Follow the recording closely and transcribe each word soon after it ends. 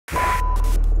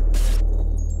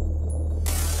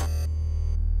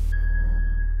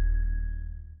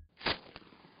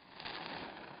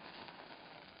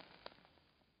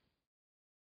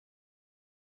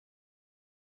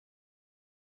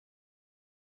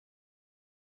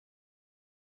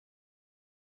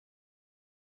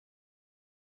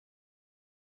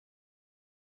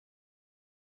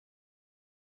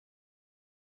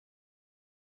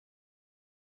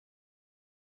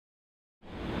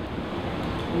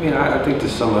mean, I think to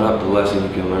sum it up, the lesson you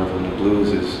can learn from the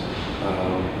blues is,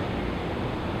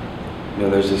 you know,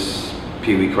 there's this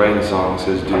Pee Wee Crane song that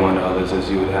says, "Do unto others as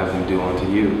you would have them do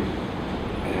unto you."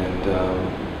 And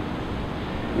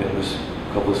you know, there's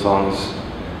a couple of songs,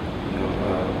 you know,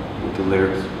 with the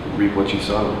lyrics, "Reap what you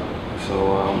sow." So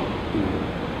you know,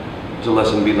 there's a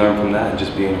lesson to be learned from that, and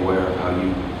just being aware of how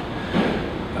you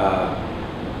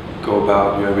go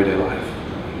about your everyday life,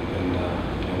 and you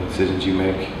know, the decisions you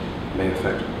make may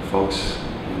affect folks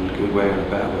in a good way or in a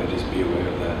bad way. Just be aware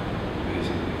of that,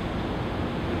 basically.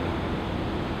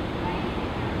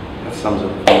 That sums it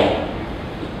up for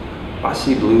me. I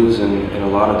see blues in a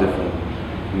lot of different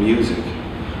music.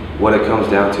 What it comes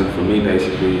down to for me,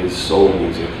 basically, is soul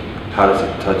music. How does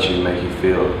it touch you, make you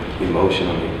feel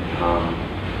emotionally?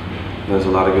 There's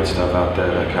a lot of good stuff out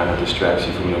there that kind of distracts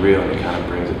you from the real, and it kind of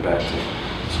brings it back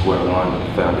to square one,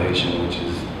 the foundation, which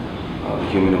is the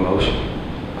human emotion.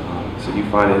 So you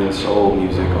find it in soul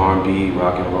music, R&B,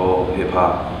 rock and roll, hip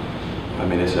hop. I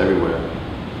mean, it's everywhere.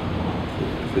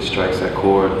 If it strikes that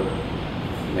chord,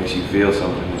 makes you feel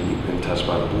something, then you've been touched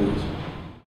by the blues.